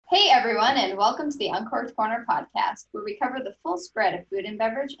everyone, and welcome to the Uncorked Corner podcast, where we cover the full spread of food and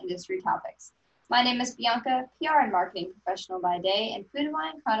beverage industry topics. My name is Bianca, PR and marketing professional by day, and food and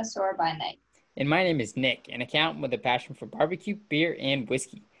wine connoisseur by night. And my name is Nick, an accountant with a passion for barbecue, beer, and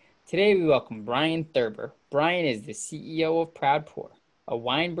whiskey. Today we welcome Brian Thurber. Brian is the CEO of Proud Pour, a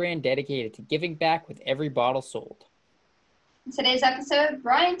wine brand dedicated to giving back with every bottle sold. In today's episode,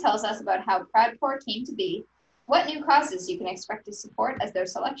 Brian tells us about how Proud Pour came to be, what new causes you can expect to support as their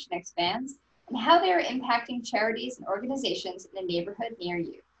selection expands, and how they are impacting charities and organizations in a neighborhood near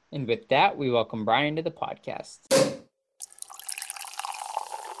you. And with that, we welcome Brian to the podcast.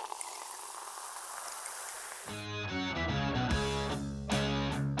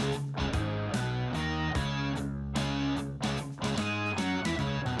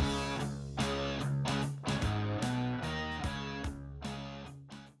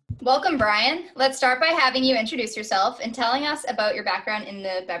 Welcome, Brian. Let's start by having you introduce yourself and telling us about your background in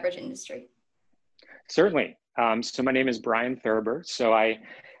the beverage industry. Certainly. So my name is Brian Thurber. So I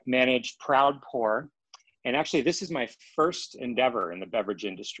manage Proud Pour. And actually, this is my first endeavor in the beverage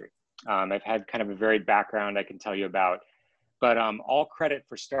industry. I've had kind of a varied background I can tell you about. But all credit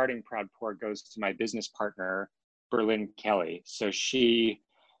for starting Proud Pour goes to my business partner, Berlin Kelly. So she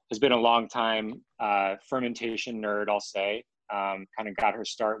has been a long time fermentation nerd, I'll say. Kind of got her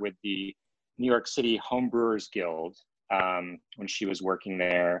start with the New York City Homebrewers Guild when she was working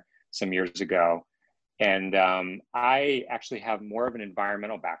there some years ago. And I actually have more of an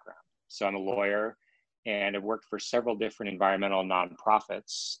environmental background. So I'm a lawyer and I've worked for several different environmental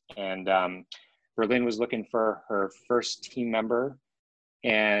nonprofits. And Berlin was looking for her first team member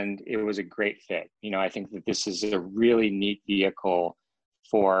and it was a great fit. You know, I think that this is a really neat vehicle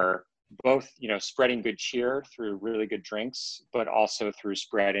for both, spreading good cheer through really good drinks, but also through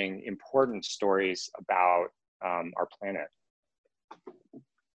spreading important stories about our planet.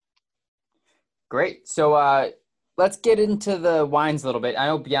 Great. So let's get into the wines a little bit. I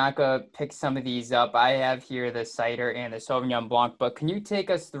know Bianca picked some of these up. I have here the cider and the Sauvignon Blanc, but can you take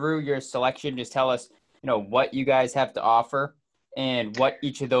us through your selection? Just tell us, what you guys have to offer and what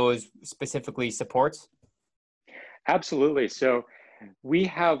each of those specifically supports. Absolutely. So we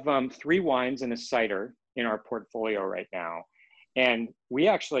have 3 wines and a cider in our portfolio right now. And we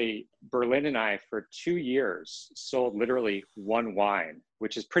actually, Berlin and I, for 2 years, sold literally one wine,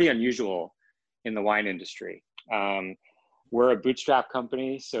 which is pretty unusual in the wine industry. We're a bootstrap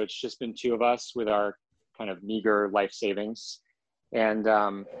company, so it's just been 2 of us with our kind of meager life savings. And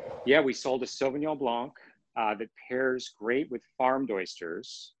we sold a Sauvignon Blanc that pairs great with farmed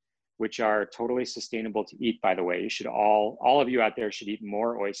oysters, which are totally sustainable to eat, by the way. You should all of you out there should eat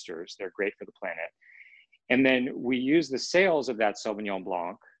more oysters. They're great for the planet. And then we use the sales of that Sauvignon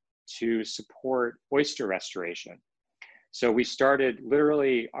Blanc to support oyster restoration. So we started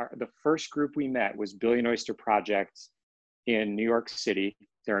literally, the first group we met was Billion Oyster Project in New York City.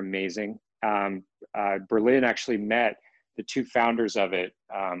 They're amazing. Berlin actually met the 2 founders of it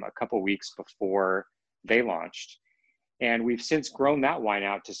a couple weeks before they launched. And we've since grown that wine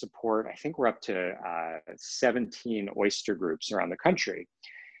out to support, I think we're up to 17 oyster groups around the country.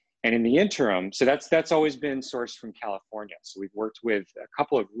 And in the interim, so that's always been sourced from California. So we've worked with a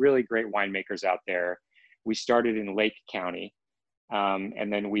couple of really great winemakers out there. We started in Lake County,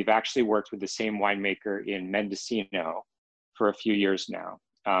 and then we've actually worked with the same winemaker in Mendocino for a few years now.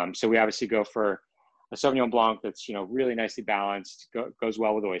 So we obviously go for a Sauvignon Blanc that's really nicely balanced, goes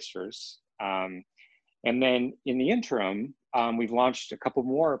well with oysters. And then in the interim, we've launched a couple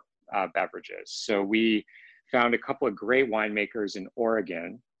more beverages. So we found a couple of great winemakers in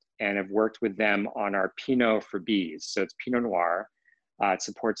Oregon and have worked with them on our Pinot for bees. So it's Pinot Noir. It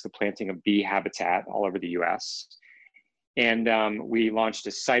supports the planting of bee habitat all over the US. And we launched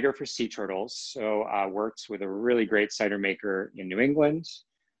a cider for sea turtles. So works with a really great cider maker in New England,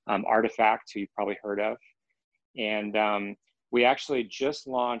 Artifact, who you've probably heard of. And we actually just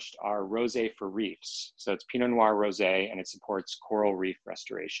launched our Rosé for reefs. So it's Pinot Noir Rosé and it supports coral reef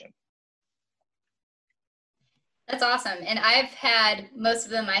restoration. That's awesome. And I've had most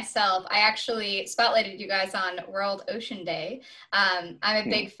of them myself. I actually spotlighted you guys on World Ocean Day. I'm a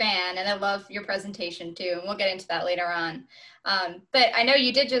big fan and I love your presentation too. And we'll get into that later on. But I know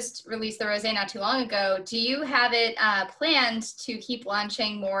you did just release the Rosé not too long ago. Do you have it planned to keep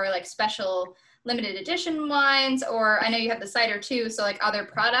launching more like special limited edition wines? Or I know you have the cider too, so like other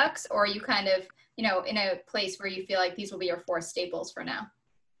products, or are you kind of, in a place where you feel like these will be your 4 staples for now?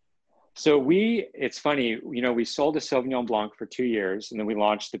 So it's funny, we sold a Sauvignon Blanc for 2 years and then we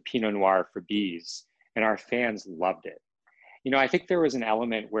launched the Pinot Noir for bees and our fans loved it. I think there was an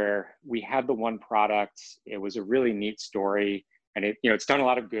element where we had the one product, it was a really neat story, and it's done a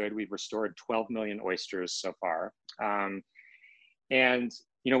lot of good. We've restored 12 million oysters so far. And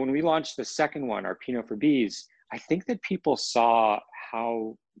when we launched the second one, our Pinot for Bees, I think that people saw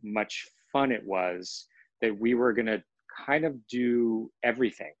how much fun it was that we were going to kind of do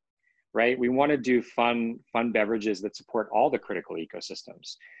everything, right? We want to do fun beverages that support all the critical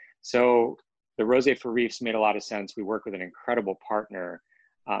ecosystems. So the Rosé for Reefs made a lot of sense. We work with an incredible partner,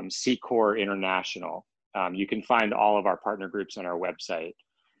 Secor International. You can find all of our partner groups on our website.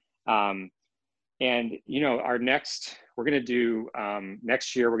 And we're going to do,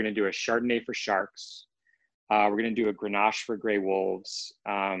 next year, we're going to do a Chardonnay for sharks. We're going to do a Grenache for gray wolves.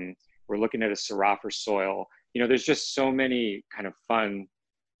 We're looking at a Syrah for soil. There's just so many kind of fun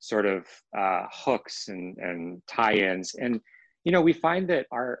sort of hooks and tie-ins. And, we find that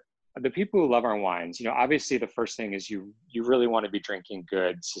the people who love our wines, obviously the first thing is you really want to be drinking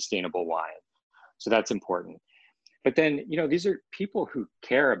good, sustainable wine. So that's important. But then, these are people who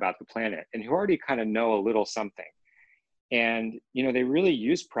care about the planet and who already kind of know a little something. And, they really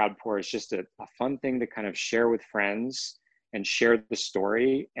use Proud Pour as just a fun thing to kind of share with friends and share the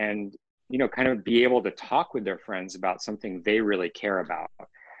story and, kind of be able to talk with their friends about something they really care about.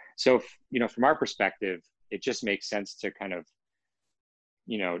 So, from our perspective, it just makes sense to kind of,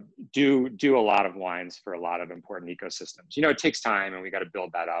 do a lot of wines for a lot of important ecosystems. It takes time and we got to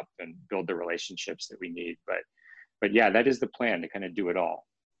build that up and build the relationships that we need. But yeah, that is the plan, to kind of do it all.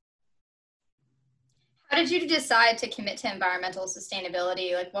 How did you decide to commit to environmental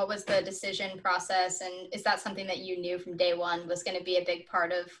sustainability? Like, what was the decision process? And is that something that you knew from day one was going to be a big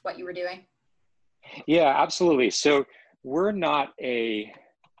part of what you were doing? Yeah, absolutely. So we're not a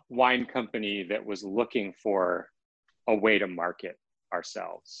wine company that was looking for a way to market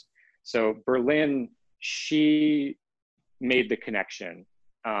ourselves. So Berlin, she made the connection.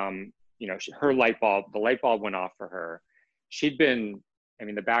 Her the light bulb went off for her.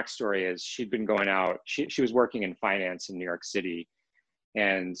 The backstory is she'd been going out, she was working in finance in New York City.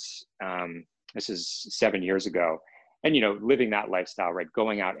 And this is 7 years ago. And, living that lifestyle, right?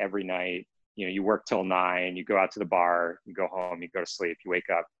 Going out every night, you work till 9, you go out to the bar, you go home, you go to sleep, you wake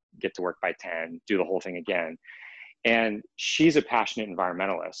up, get to work by 10, do the whole thing again. And she's a passionate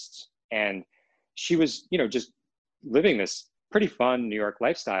environmentalist. And she was, just living this pretty fun New York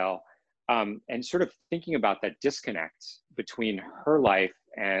lifestyle. And sort of thinking about that disconnect between her life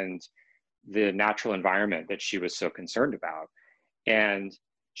and the natural environment that she was so concerned about. And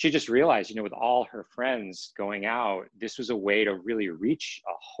she just realized, with all her friends going out, this was a way to really reach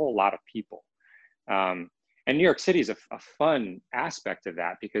a whole lot of people. And New York City is a fun aspect of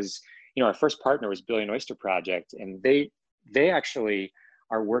that because, our first partner was Billion Oyster Project, and they actually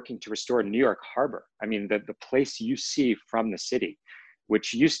are working to restore New York Harbor. The place you see from the city,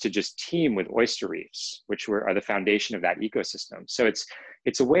 which used to just teem with oyster reefs, which are the foundation of that ecosystem. So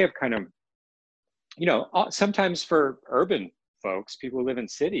it's a way of kind of, sometimes for urban folks, people who live in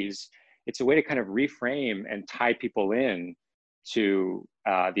cities, it's a way to kind of reframe and tie people in to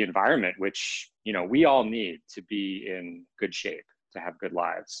the environment, which, we all need to be in good shape, to have good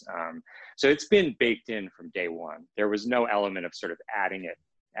lives. So it's been baked in from day one. There was no element of sort of adding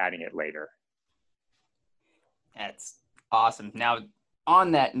it later. That's awesome. Now,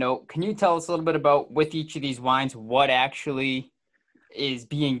 on that note, can you tell us a little bit about, with each of these wines, what actually is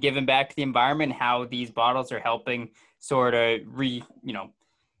being given back to the environment, how these bottles are helping sort of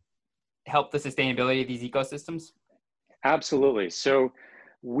help the sustainability of these ecosystems? Absolutely. So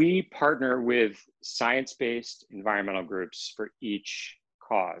we partner with science-based environmental groups for each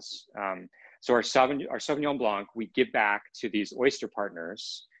cause. So our Sauvignon Blanc, we give back to these oyster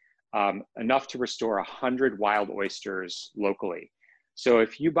partners enough to restore 100 wild oysters locally. So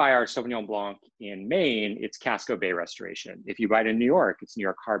if you buy our Sauvignon Blanc in Maine, it's Casco Bay Restoration. If you buy it in New York, it's New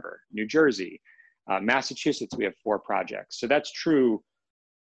York Harbor. New Jersey, Massachusetts, we have 4 projects. So that's true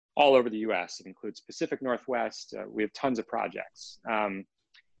all over the US. It includes Pacific Northwest. We have tons of projects.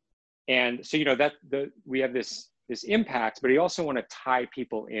 And so, we have this impact, but we also want to tie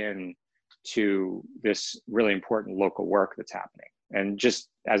people in to this really important local work that's happening. And just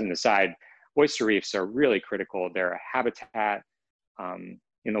as an aside, oyster reefs are really critical. They're a habitat.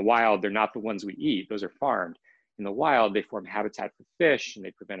 In the wild, they're not the ones we eat. Those are farmed. In the wild, they form habitat for fish and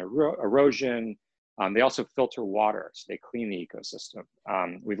they prevent erosion. They also filter water, so they clean the ecosystem.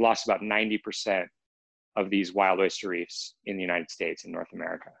 We've lost about 90% of these wild oyster reefs in the United States and North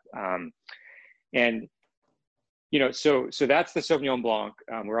America. So that's the Sauvignon Blanc.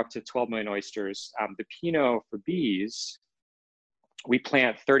 We're up to 12 million oysters. The Pinot for Bees, we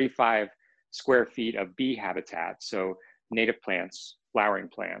plant 35 square feet of bee habitat, so native plants, flowering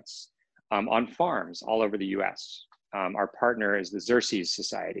plants, on farms all over the US. our partner is the Xerces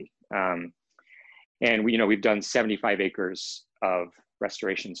Society. And we've done 75 acres of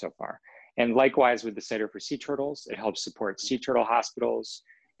restoration so far. And likewise with the Cider for Sea Turtles, it helps support sea turtle hospitals.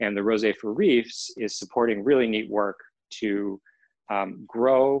 And the Rosé for Reefs is supporting really neat work to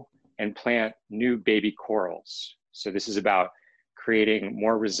grow and plant new baby corals. So this is about creating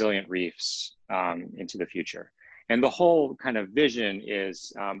more resilient reefs into the future. And the whole kind of vision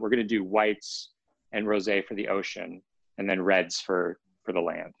is we're going to do whites and rosé for the ocean, and then reds for the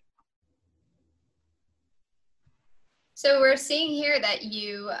land. So we're seeing here that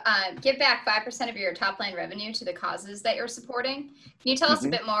you give back 5% of your top line revenue to the causes that you're supporting. Can you tell us a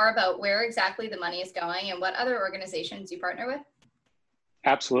bit more about where exactly the money is going and what other organizations you partner with?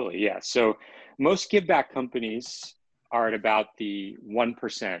 Absolutely, yeah. So most give back companies are at about the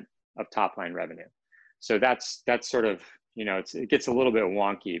 1% of top line revenue. So that's sort of, it gets a little bit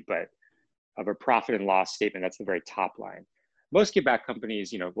wonky, but of a profit and loss statement, that's the very top line. Most give back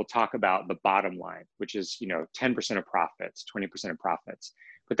companies, will talk about the bottom line, which is, 10% of profits, 20% of profits,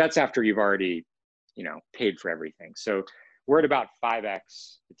 but that's after you've already, paid for everything. So we're at about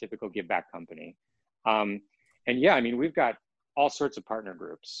 5x the typical give back company. And yeah, we've got all sorts of partner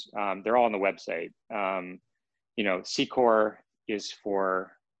groups. They're all on the website. Seacor is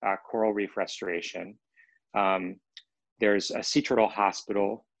for coral reef restoration. There's a sea turtle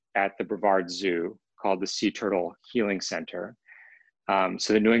hospital at the Brevard Zoo called the Sea Turtle Healing Center.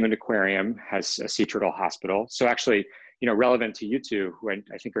 So the New England Aquarium has a sea turtle hospital. So actually, relevant to you two, who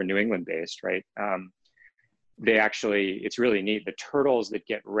I think are New England based, right? It's really neat. The turtles that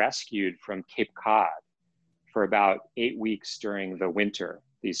get rescued from Cape Cod for about 8 weeks during the winter,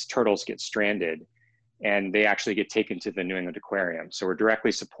 these turtles get stranded and they actually get taken to the New England Aquarium. So we're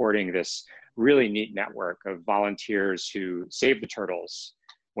directly supporting this really neat network of volunteers who save the turtles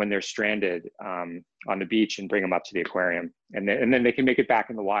when they're stranded on the beach and bring them up to the aquarium. And then they can make it back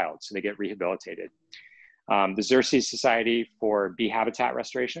in the wild, so they get rehabilitated. The Xerces Society for Bee Habitat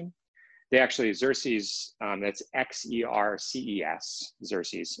Restoration, Xerces, that's Xerces,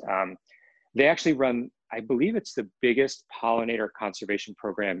 Xerces. They actually run, I believe it's the biggest pollinator conservation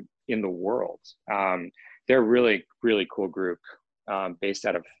program in the world. They're a really, really cool group based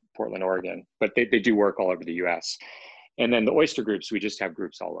out of Portland, Oregon, but they do work all over the US. And then the oyster groups, we just have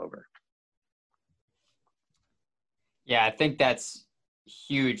groups all over. Yeah, I think that's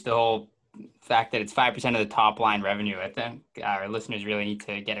huge. The whole fact that it's 5% of the top line revenue. I think our listeners really need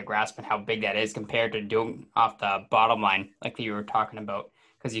to get a grasp on how big that is compared to doing off the bottom line, like you were talking about,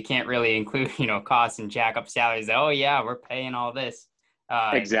 because you can't really include, costs and jack up salaries. Oh yeah, we're paying all this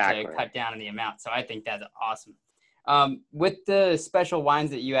exactly to cut down on the amount. So I think that's awesome. With the special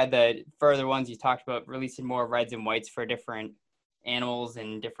wines that you had, the further ones you talked about, releasing more reds and whites for different animals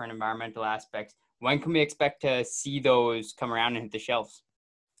and different environmental aspects. When can we expect to see those come around and hit the shelves?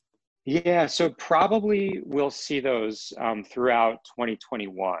 Yeah, so probably we'll see those throughout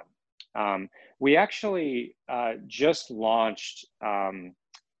 2021. We actually just launched online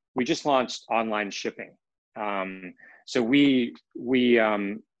shipping. So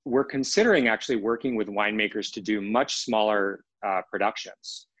we're considering actually working with winemakers to do much smaller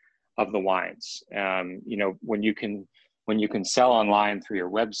productions of the wines. When you can sell online through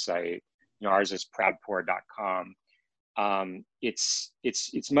your website, ours is proudpour.com. It's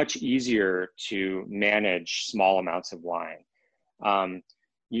much easier to manage small amounts of wine.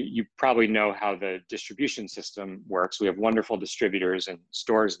 You probably know how the distribution system works. We have wonderful distributors and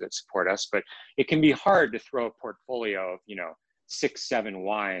stores that support us, but it can be hard to throw a portfolio of 6, 7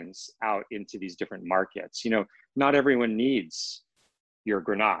 wines out into these different markets. Not everyone needs your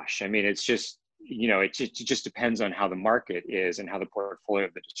Grenache. It's just, it just depends on how the market is and how the portfolio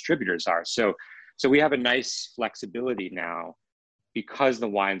of the distributors are. So we have a nice flexibility now because the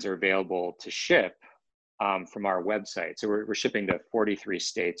wines are available to ship from our website. So we're shipping to 43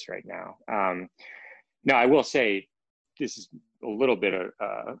 states right now. Now I will say, this is a little bit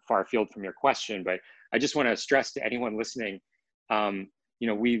far afield from your question, but I just want to stress to anyone listening,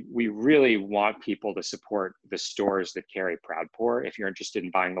 we really want people to support the stores that carry Proud Pour if you're interested in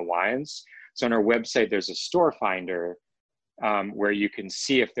buying the wines. So on our website, there's a store finder where you can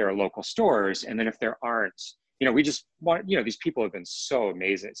see if there are local stores. And then if there aren't, we just want, these people have been so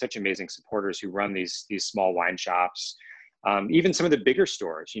amazing, such amazing supporters who run these small wine shops. Even some of the bigger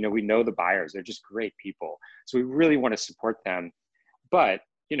stores, we know the buyers, they're just great people. So we really want to support them. But,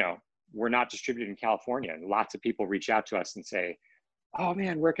 we're not distributed in California. And lots of people reach out to us and say, oh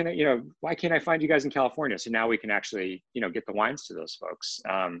man, where can I, why can't I find you guys in California? So now we can actually, get the wines to those folks.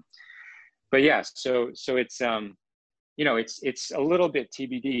 But yeah, so it's, it's a little bit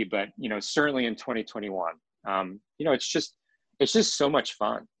TBD, but, certainly in 2021, You know, it's just so much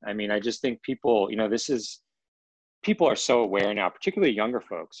fun. I mean, I just think people, you know, people are so aware now, particularly younger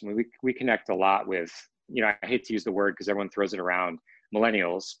folks. I mean, we connect a lot with, you know, I hate to use the word because everyone throws it around,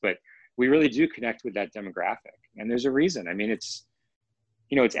 millennials, but we really do connect with that demographic. And there's a reason. I mean, it's,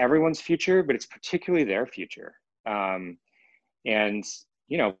 you know, it's everyone's future, but it's particularly their future. And,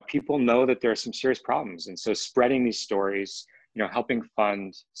 you know, people know that there are some serious problems. And so spreading these stories, you know, helping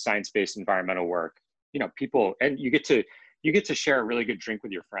fund science-based environmental work, you know, people, and you get to share a really good drink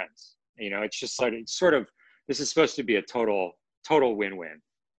with your friends. You know, it's just like, it's sort of, this is supposed to be a total win-win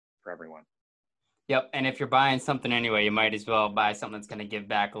for everyone. Yep. And if you're buying something anyway, you might as well buy something that's going to give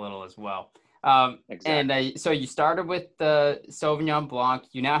back a little as well. Exactly. And so you started with the Sauvignon Blanc.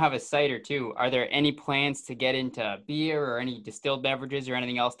 You now have a cider too. Are there any plans to get into beer or any distilled beverages or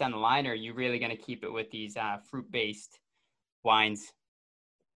anything else down the line? Or are you really going to keep it with these fruit-based wines?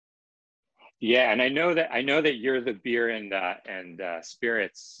 Yeah, and I know that you're the beer and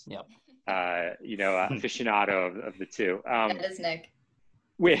spirits, Yep. you know, aficionado of the two. That is Nick.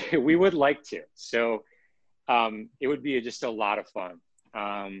 We would like to. So it would be just a lot of fun.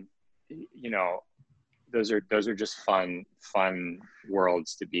 You know, those are just fun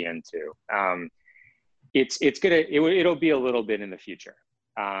worlds to be into. It'll be a little bit in the future.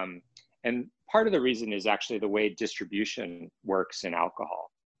 And part of the reason is actually the way distribution works in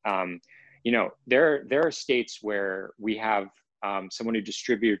alcohol. You know, there are states where we have someone who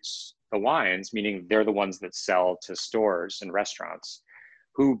distributes the wines, meaning they're the ones that sell to stores and restaurants,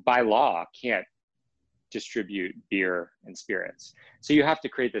 who by law can't distribute beer and spirits. So you have to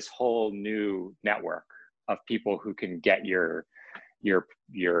create this whole new network of people who can get your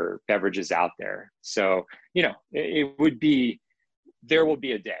beverages out there. So, you know, there will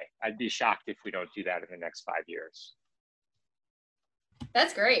be a day. I'd be shocked if we don't do that in the next 5 years.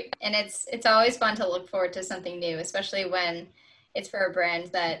 That's great. And it's always fun to look forward to something new, especially when it's for a brand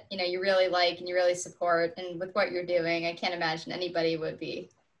that, you know, you really like and you really support. And with what you're doing, I can't imagine anybody would be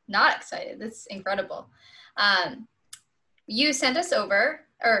not excited. That's incredible. You sent us over,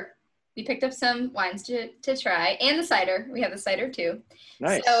 or we picked up some wines to try, and the cider. We have the cider too.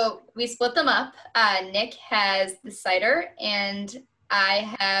 Nice. So we split them up. Nick has the cider, and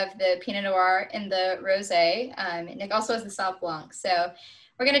I have the Pinot Noir and the Rosé. Nick also has the Sauv Blanc. So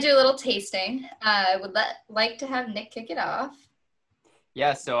we're going to do a little tasting. I would like to have Nick kick it off.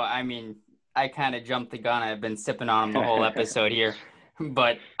 Yeah, so I mean, I kind of jumped the gun. I've been sipping on them the whole episode here,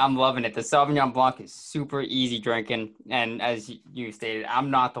 but I'm loving it. The Sauvignon Blanc is super easy drinking. And as you stated, I'm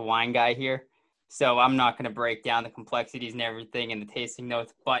not the wine guy here, so I'm not going to break down the complexities and everything and the tasting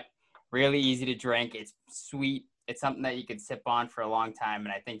notes, but really easy to drink. It's sweet. It's something that you could sip on for a long time.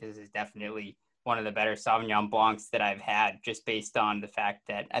 And I think this is definitely one of the better Sauvignon Blancs that I've had, just based on the fact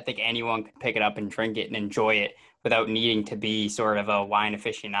that I think anyone could pick it up and drink it and enjoy it without needing to be sort of a wine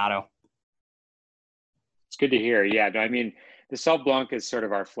aficionado. It's good to hear. Yeah, no, I mean, the Sauv Blanc is sort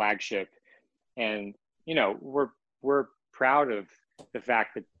of our flagship, and you know, we're proud of the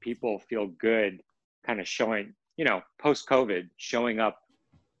fact that people feel good, kind of showing, you know, post COVID, showing up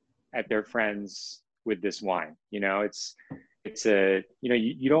at their friends with this wine. You know, it's a, you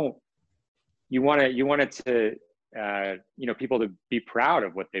know, you want it to, you know, people to be proud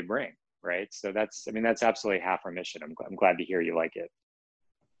of what they bring, right? So that's absolutely half our mission. I'm glad to hear you like it.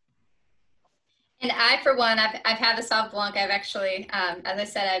 And I, for one, I've had the Sauv Blanc. I've actually, as I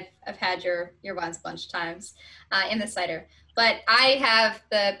said, I've had your wines a bunch of times in the cider. But I have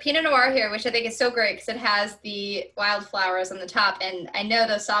the Pinot Noir here, which I think is so great because it has the wildflowers on the top. And I know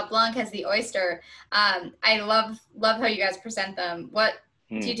the Sauv Blanc has the oyster. I love how you guys present them.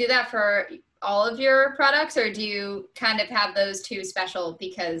 Do you do that for all of your products, or do you kind of have those two special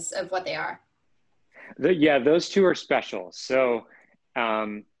because of what they are? Yeah, those two are special. So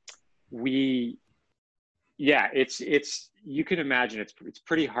it's you can imagine it's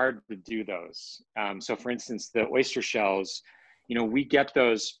pretty hard to do those. So for instance, the oyster shells, you know, we get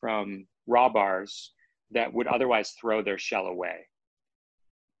those from raw bars that would otherwise throw their shell away.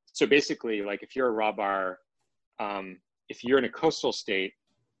 So basically, like if you're a raw bar, if you're in a coastal state,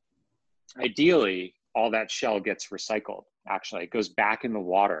 ideally all that shell gets recycled. Actually, it goes back in the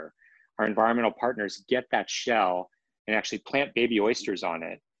water. Our environmental partners get that shell and actually plant baby oysters on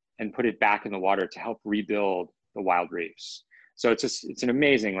it and put it back in the water to help rebuild the wild reefs. So it's an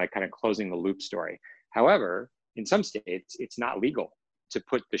amazing, like, kind of closing the loop story. However, in some states, it's not legal to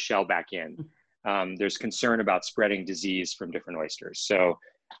put the shell back in. There's concern about spreading disease from different oysters. So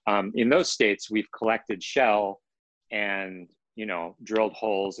in those states, we've collected shell and, you know, drilled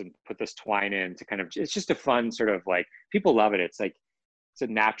holes and put this twine in to kind of, it's just a fun sort of, like, people love it. It's like, it's a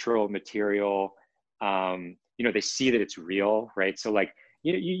natural material. They see that it's real, right? So like,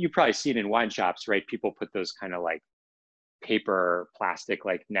 you probably see it in wine shops, right? People put those kind of like paper, plastic,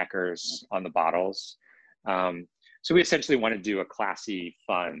 like neckers on the bottles. So we essentially want to do a classy,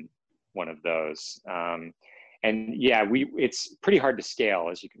 fun one of those. And yeah, it's pretty hard to scale,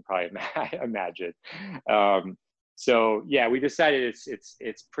 as you can probably imagine. So yeah, we decided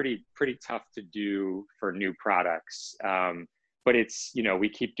it's pretty tough to do for new products. But we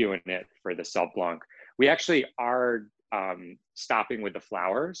keep doing it for the Sauv Blanc. We actually are stopping with the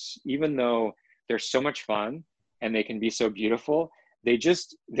flowers, even though they're so much fun and they can be so beautiful.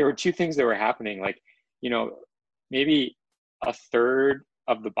 There were two things that were happening. Like, maybe a third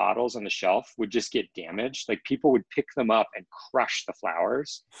of the bottles on the shelf would just get damaged. Like, people would pick them up and crush the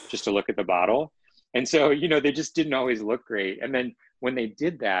flowers just to look at the bottle. And so, they just didn't always look great. And then when they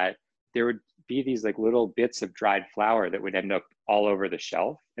did that, there would be these like little bits of dried flower that would end up all over the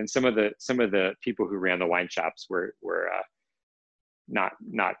shelf. And some of the people who ran the wine shops were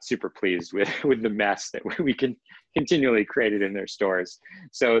not super pleased with the mess that we can continually created in their stores.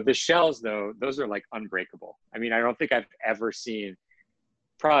 So the shells, though, those are like unbreakable. I mean, I don't think I've ever seen,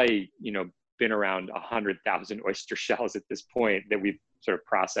 probably, been around 100,000 oyster shells at this point that we've sort of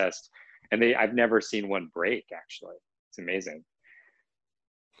processed. And I've never seen one break, actually. It's amazing.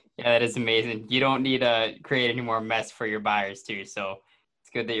 Yeah, that is amazing. You don't need to create any more mess for your buyers too. So it's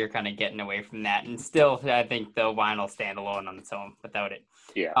good that you're kind of getting away from that. And still, I think the wine will stand alone on its own without it.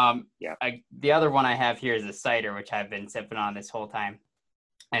 Yeah. The other one I have here is a cider, which I've been sipping on this whole time.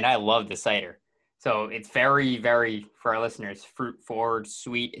 And I love the cider. So it's very, very, for our listeners, fruit forward,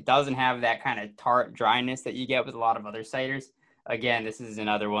 sweet. It doesn't have that kind of tart dryness that you get with a lot of other ciders. Again, this is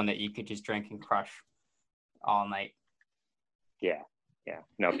another one that you could just drink and crush all night. Yeah.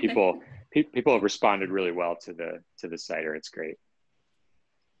 No, people have responded really well to the cider. It's great.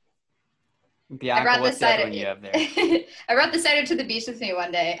 Bianca, what's the other one you have there? I brought the cider to the beach with me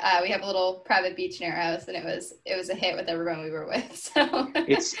one day. We have a little private beach near our house, and it was a hit with everyone we were with. So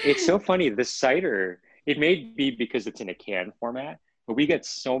it's so funny. The cider, it may be because it's in a can format, but we get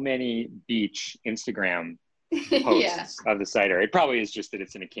so many beach Instagram posts of the cider. It probably is just that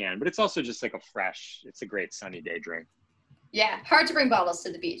it's in a can, but it's also just like it's a great sunny day drink. Yeah, hard to bring bottles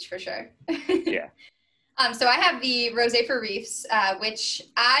to the beach for sure. Yeah. So I have the Rosé for Reefs, which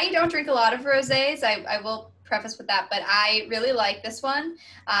I don't drink a lot of rosés. I will preface with that, but I really like this one.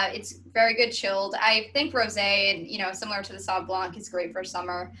 It's very good chilled. I think rosé, and similar to the Sauv Blanc, is great for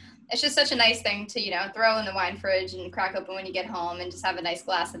summer. It's just such a nice thing to throw in the wine fridge and crack open when you get home and just have a nice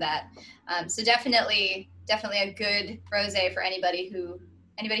glass of that. So definitely a good rosé for anybody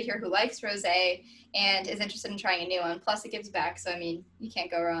here who likes rosé and is interested in trying a new one. Plus, it gives back, so I mean, you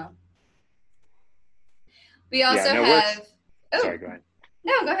can't go wrong. We also have. Sorry, go ahead.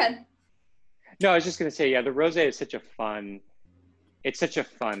 No, go ahead. No, I was just going to say, yeah, the rosé is such a fun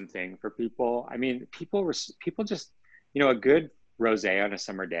thing for people. I mean, people just, a good rosé on a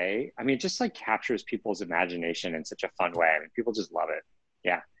summer day, I mean, just like captures people's imagination in such a fun way. I mean, people just love it.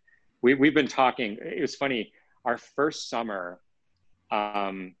 Yeah. We've been talking, it was funny, our first summer,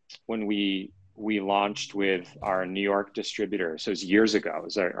 when we launched with our New York distributor, so it was years ago, it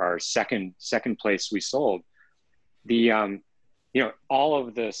was our second place we sold. All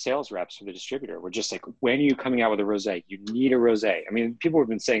of the sales reps for the distributor were just like, when are you coming out with a rosé? You need a rosé. I mean, people have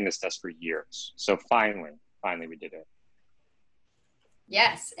been saying this to us for years. So finally we did it.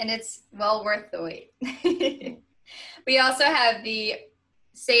 Yes, and it's well worth the wait. We also have the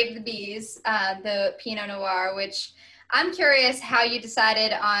Save the Bees, the Pinot Noir, which I'm curious how you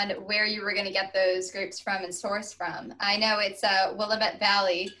decided on where you were going to get those grapes from and source from. I know it's Willamette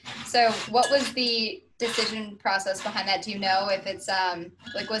Valley. So what was the decision process behind that? Do you know if it's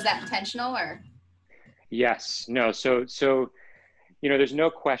was that intentional or? Yes, no. So there's no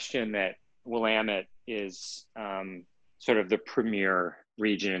question that Willamette is sort of the premier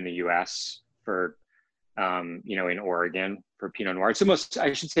region in the U.S. for, in Oregon for Pinot Noir. It's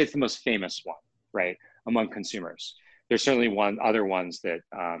the most famous one, right, among consumers. There's certainly other ones that,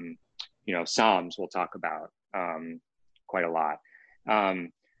 Psalms we'll talk about quite a lot.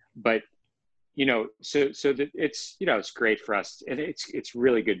 But, so that it's great for us, and it's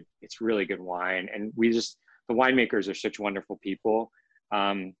really good. It's really good wine. And the winemakers are such wonderful people.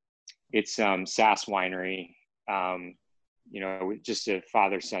 It's Sass Winery, just a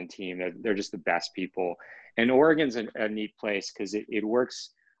father-son team. They're just the best people. And Oregon's a neat place because it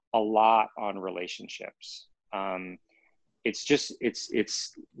works a lot on relationships. It's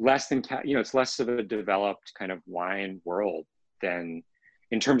less than, it's less of a developed kind of wine world than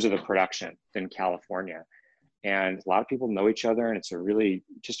in terms of the production than California. And a lot of people know each other, and it's a really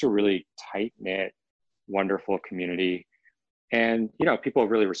tight knit wonderful community. And, people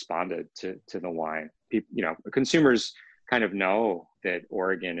really responded to the wine. People, consumers kind of know that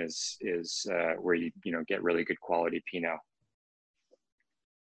Oregon is where you get really good quality Pinot.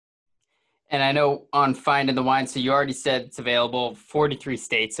 And I know on finding the wine, so you already said it's available 43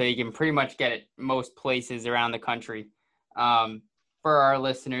 states, so you can pretty much get it most places around the country. For our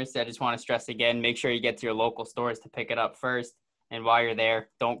listeners, I just want to stress again, make sure you get to your local stores to pick it up first. And while you're there,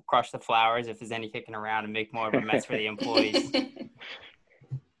 don't crush the flowers if there's any kicking around and make more of a mess for the employees.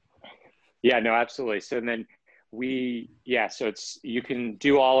 Yeah, no, absolutely. So then so you can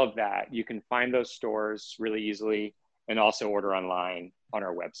do all of that. You can find those stores really easily and also order online on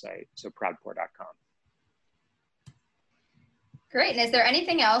our website, so proudpour.com. Great. And is there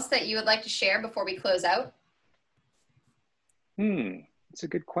anything else that you would like to share before we close out? It's a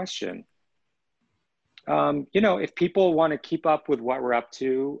good question. If people want to keep up with what we're up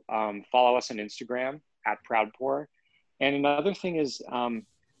to, follow us on Instagram @proudpour. And another thing is,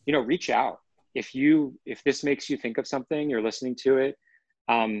 reach out. If this makes you think of something, you're listening to it,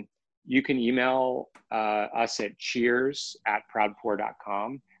 you can email us at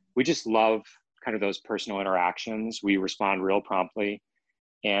cheers@proudpour.com. We just love kind of those personal interactions. We respond real promptly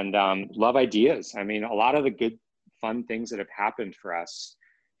and love ideas. I mean, a lot of the good, fun things that have happened for us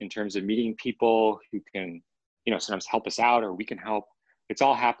in terms of meeting people who can, sometimes help us out or we can help. It's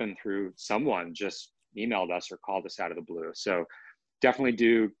all happened through someone just emailed us or called us out of the blue. So definitely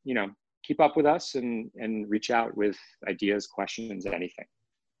do, keep up with us and reach out with ideas, questions, anything.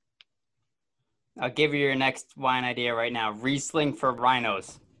 I'll give you your next wine idea right now. Riesling for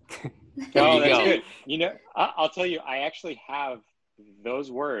rhinos. Oh, that's good. I'll tell you, I actually have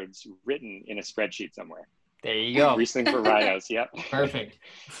those words written in a spreadsheet somewhere. There you go. Riesling for rhinos. Yep. Perfect.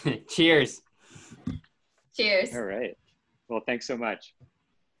 Cheers. Cheers. All right. Well, thanks so much.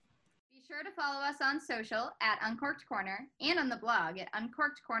 Be sure to follow us on social @Uncorked Corner and on the blog at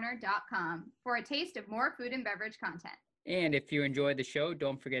uncorkedcorner.com for a taste of more food and beverage content. And if you enjoyed the show,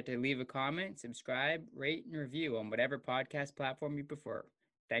 don't forget to leave a comment, subscribe, rate, and review on whatever podcast platform you prefer.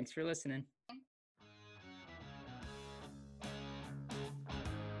 Thanks for listening.